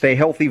system to stay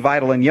healthy,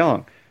 vital, and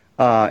young.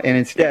 And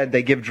instead,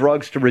 they give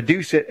drugs to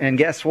reduce it, and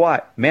guess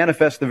what?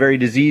 Manifest the very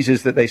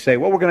diseases that they say,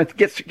 well, we're going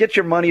to get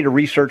your money to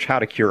research how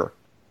to cure.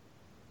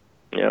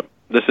 Yeah,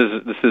 this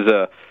is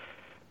a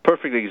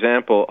perfect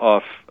example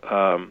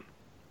of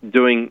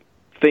doing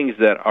things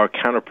that are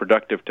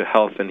counterproductive to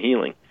health and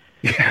healing.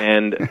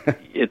 And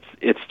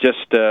it's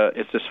just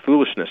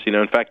foolishness.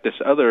 In fact, this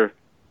other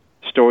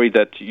story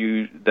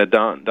that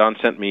Don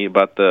sent me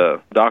about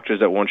the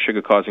doctors that want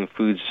sugar-causing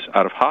foods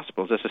out of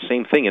hospitals, that's the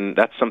same thing, and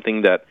that's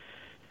something that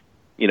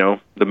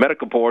the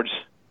medical boards.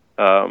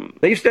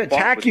 They used to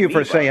attack you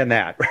for saying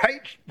that,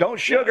 right? Don't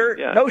sugar,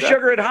 no exactly.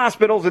 Sugar at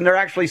hospitals, and they're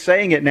actually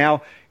saying it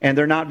now, and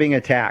they're not being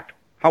attacked.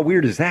 How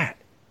weird is that?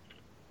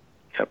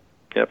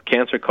 Yep.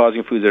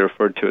 Cancer-causing foods are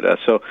referred to it as.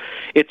 So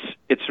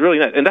it's really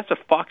nice, and that's a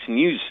Fox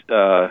News.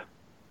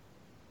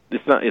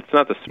 It's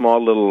not the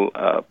small little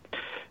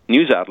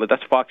news outlet.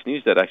 That's Fox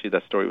News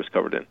that story was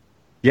covered in.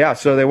 Yeah.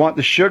 So they want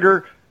the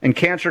sugar and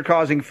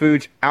cancer-causing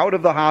foods out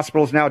of the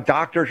hospitals. Now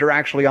doctors are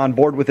actually on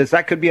board with this.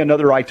 That could be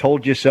another "I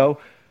told you so,"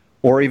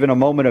 or even a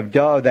moment of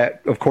duh.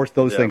 That of course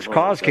those things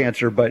cause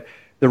cancer, but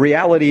the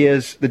reality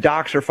is the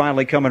docs are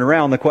finally coming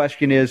around. The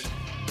question is,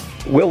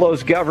 will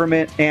those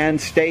government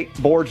and state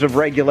boards of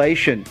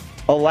regulation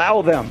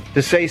allow them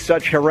to say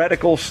such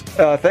heretical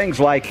things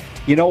like,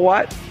 you know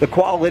what, the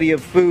quality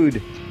of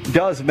food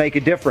does make a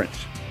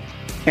difference,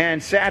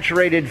 and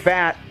saturated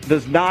fat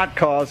does not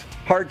cause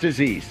heart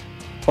disease?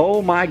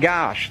 Oh my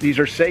gosh, these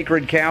are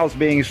sacred cows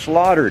being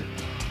slaughtered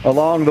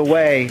along the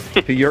way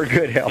to your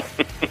good health.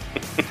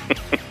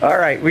 All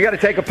right, we got to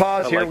take a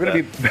pause here. We're going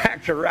to be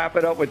back to wrap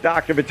it up with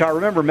Dr. Buttar.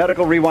 Remember,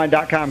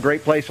 medicalrewind.com,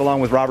 great place, along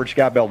with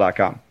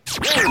robertscottbell.com.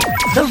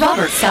 The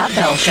Robert Scott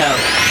Bell Show.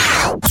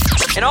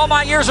 In all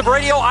my years of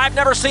radio, I've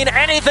never seen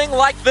anything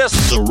like this.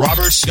 The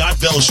Robert Scott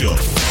Bell Show.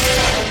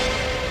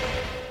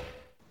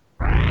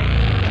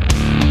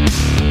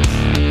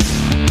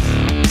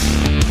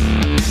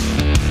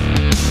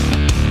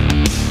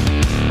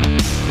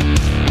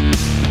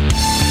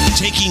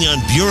 Taking on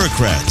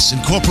bureaucrats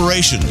and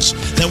corporations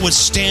that would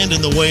stand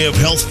in the way of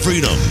health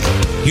freedom.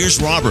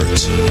 Here's Robert.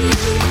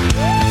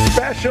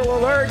 Special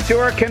alert to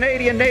our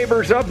Canadian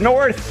neighbors up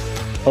north.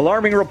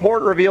 Alarming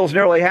report reveals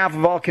nearly half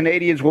of all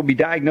Canadians will be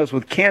diagnosed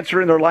with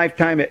cancer in their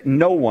lifetime.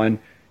 No one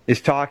is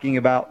talking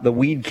about the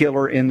weed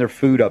killer in their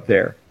food up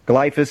there.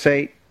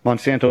 Glyphosate,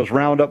 Monsanto's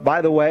Roundup.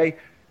 By the way,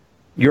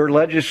 your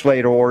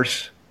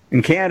legislators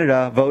in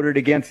Canada voted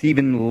against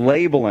even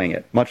labeling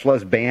it, much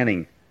less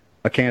banning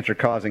a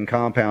cancer-causing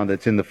compound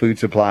that's in the food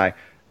supply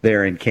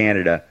there in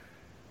Canada.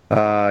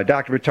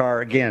 Dr.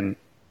 Buttar, again,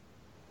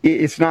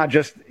 it's not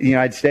just the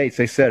United States.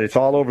 They said it's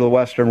all over the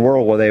Western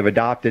world where they've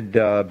adopted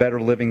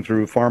better living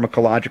through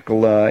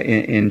pharmacological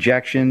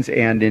injections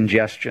and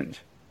ingestions.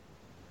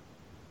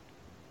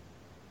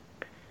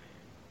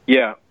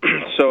 Yeah.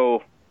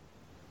 So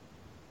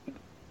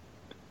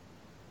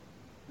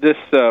this,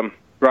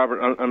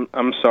 Robert,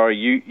 I'm sorry.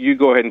 You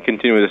go ahead and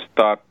continue this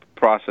thought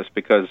process,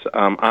 because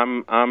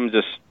I'm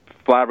just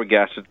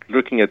flabbergasted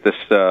looking at this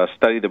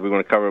study that we're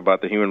going to cover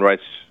about the human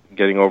rights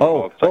getting over.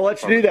 Oh, well,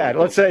 let's do that.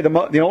 Let's say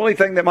the only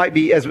thing that might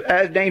be as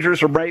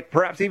dangerous or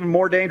perhaps even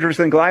more dangerous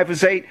than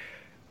glyphosate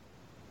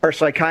are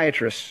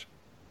psychiatrists.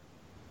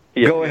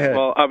 Yeah, go ahead.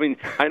 Well, I mean,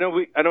 I know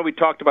we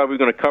talked about we're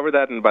going to cover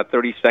that in about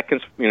 30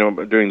 seconds,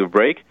 during the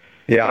break.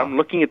 Yeah. But I'm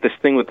looking at this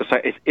thing with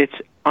it's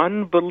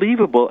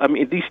unbelievable. I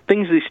mean, these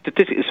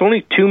statistics. It's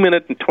only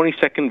 2-minute and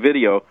 20-second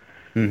video.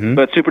 Mm-hmm.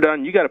 But Super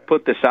Don, you got to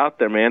put this out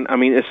there, man. I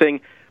mean, it's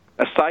saying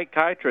a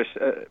psychiatrist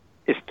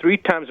is 3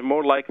 times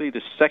more likely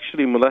to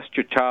sexually molest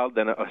your child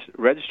than a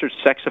registered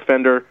sex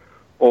offender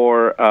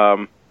or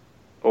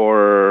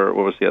what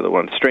was the other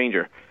one?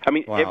 Stranger. I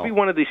mean, wow. Every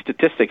one of these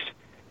statistics,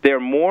 there are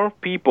more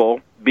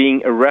people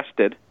being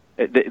arrested.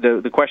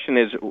 The question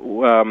is,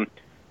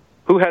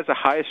 who has the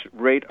highest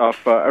rate of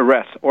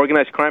arrests?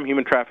 Organized crime,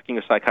 human trafficking,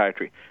 or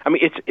psychiatry? I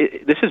mean,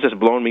 this has just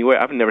blown me away.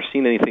 I've never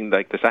seen anything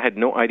like this. I had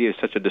no idea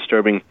it's such a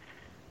disturbing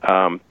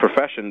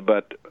profession,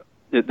 but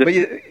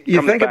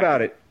you think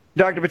about it,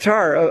 Dr.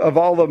 Buttar, of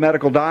all the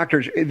medical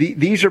doctors,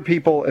 these are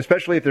people,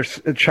 especially if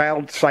they're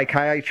child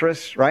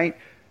psychiatrists, right?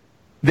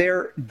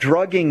 They're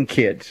drugging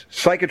kids,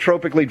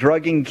 psychotropically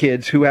drugging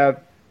kids who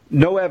have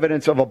no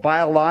evidence of a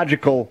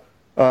biological,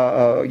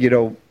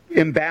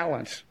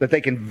 imbalance that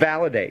they can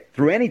validate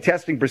through any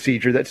testing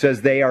procedure that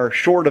says they are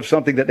short of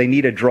something that they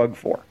need a drug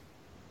for.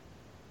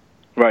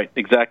 Right,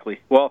 exactly.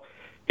 Well,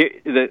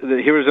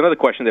 here is another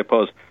question they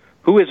pose.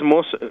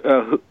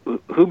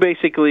 Who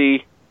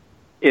basically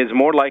is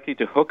more likely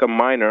to hook a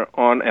minor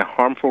on a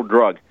harmful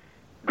drug?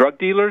 Drug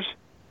dealers,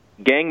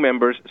 gang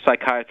members,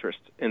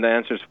 psychiatrists? And the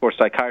answer is for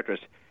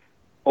psychiatrists.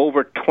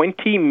 Over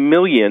 20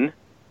 million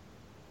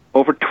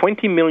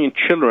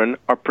children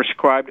are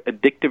prescribed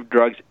addictive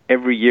drugs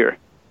every year.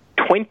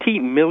 20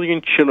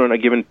 million children are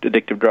given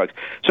addictive drugs.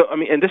 So, I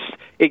mean, and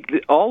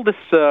all this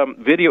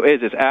video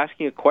is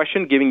asking a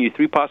question, giving you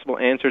 3 possible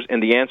answers,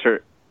 and the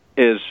answer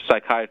is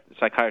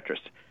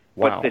psychiatrist.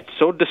 Wow. But it's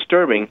so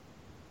disturbing,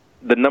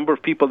 the number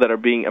of people that are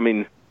being, I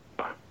mean,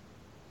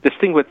 this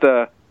thing with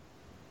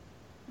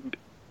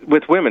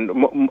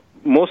women,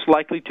 most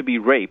likely to be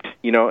raped,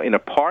 in a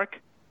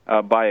park,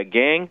 by a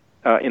gang,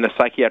 in a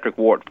psychiatric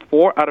ward.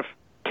 4 out of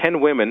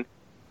 10 women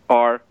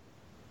are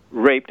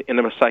raped in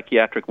a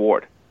psychiatric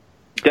ward.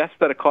 Deaths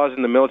that are caused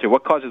in the military.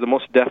 What causes the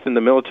most deaths in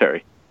the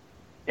military?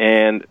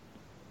 And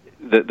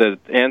the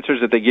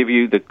answers that they give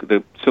you,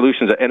 the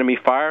solutions are enemy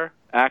fire,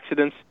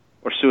 accidents,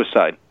 or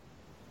suicide.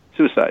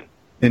 Suicide.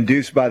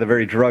 Induced by the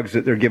very drugs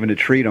that they're given to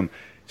treat them.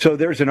 So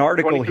there's an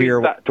article here.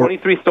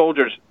 23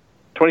 soldiers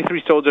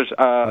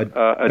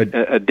a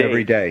day.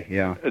 Every day,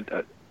 yeah.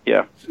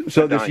 Yeah.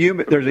 So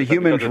there's a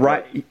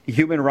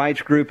human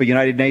rights group, a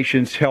United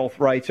Nations health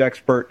rights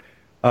expert,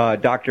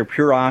 Dr.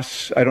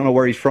 Puras. I don't know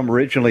where he's from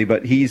originally,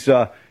 but he's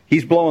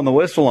blowing the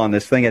whistle on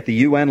this thing at the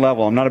UN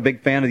level. I'm not a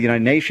big fan of the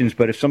United Nations,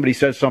 but if somebody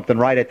says something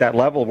right at that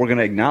level, we're going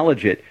to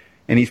acknowledge it.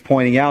 And he's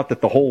pointing out that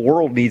the whole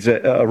world needs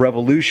a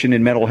revolution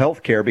in mental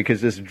health care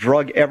because this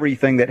drug,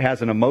 everything that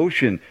has an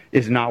emotion,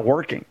 is not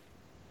working.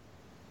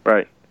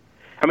 Right.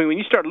 I mean, when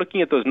you start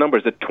looking at those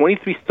numbers, the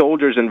 23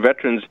 soldiers and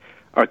veterans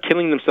are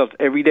killing themselves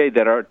every day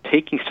that are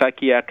taking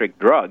psychiatric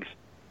drugs.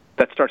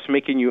 That starts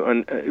making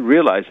you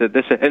realize that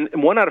this, and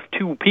 1 out of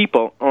 2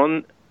 people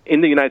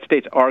in the United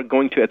States are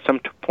going to at some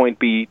point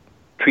be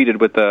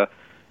treated with a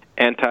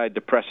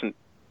antidepressant.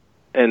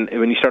 And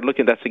when you start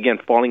looking, that's again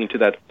falling into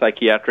that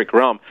psychiatric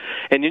realm.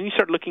 And then you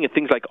start looking at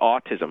things like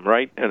autism,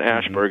 right, and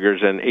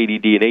Asperger's and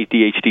ADD and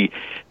ADHD.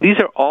 These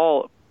are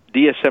all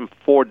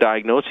DSM-4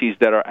 diagnoses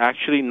that are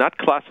actually not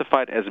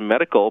classified as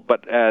medical,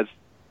 but as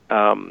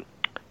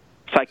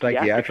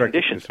psychiatric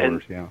conditions.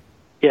 Disorders,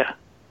 yeah,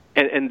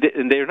 and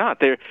they're not.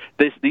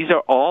 These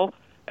are all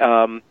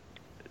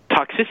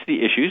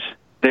toxicity issues.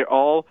 They're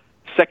all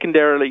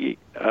secondarily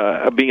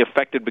being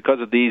affected because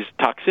of these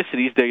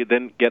toxicities. They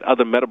then get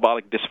other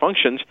metabolic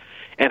dysfunctions.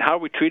 And how are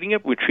we treating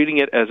it? We're treating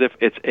it as if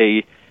it's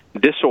a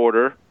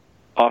disorder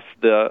of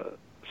the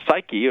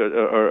psyche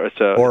or it's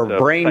a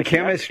brain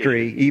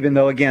chemistry, issue. Even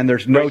though, again,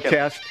 there's no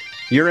test,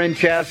 urine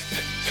test,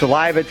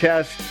 saliva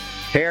test,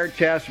 hair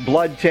test,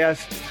 blood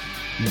test.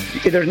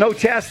 There's no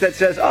test that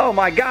says, oh,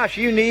 my gosh,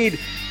 you need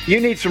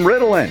some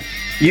Ritalin.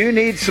 You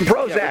need some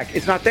Prozac. Yeah,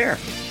 it's not there.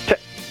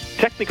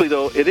 Technically,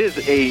 though, it is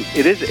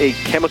a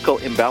chemical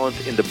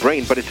imbalance in the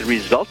brain, but it's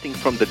resulting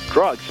from the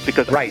drugs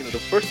because right. The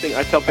first thing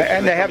I tell people...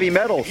 And the heavy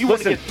metals.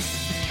 Listen,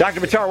 Dr.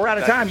 Buttar, we're out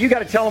of time. You got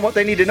to tell them what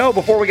they need to know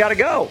before we got to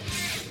go.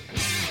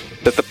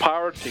 That the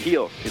power to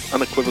heal is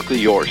unequivocally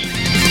yours.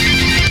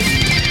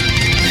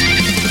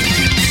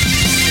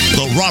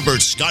 The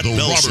Robert Scott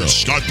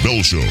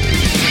Bell Show.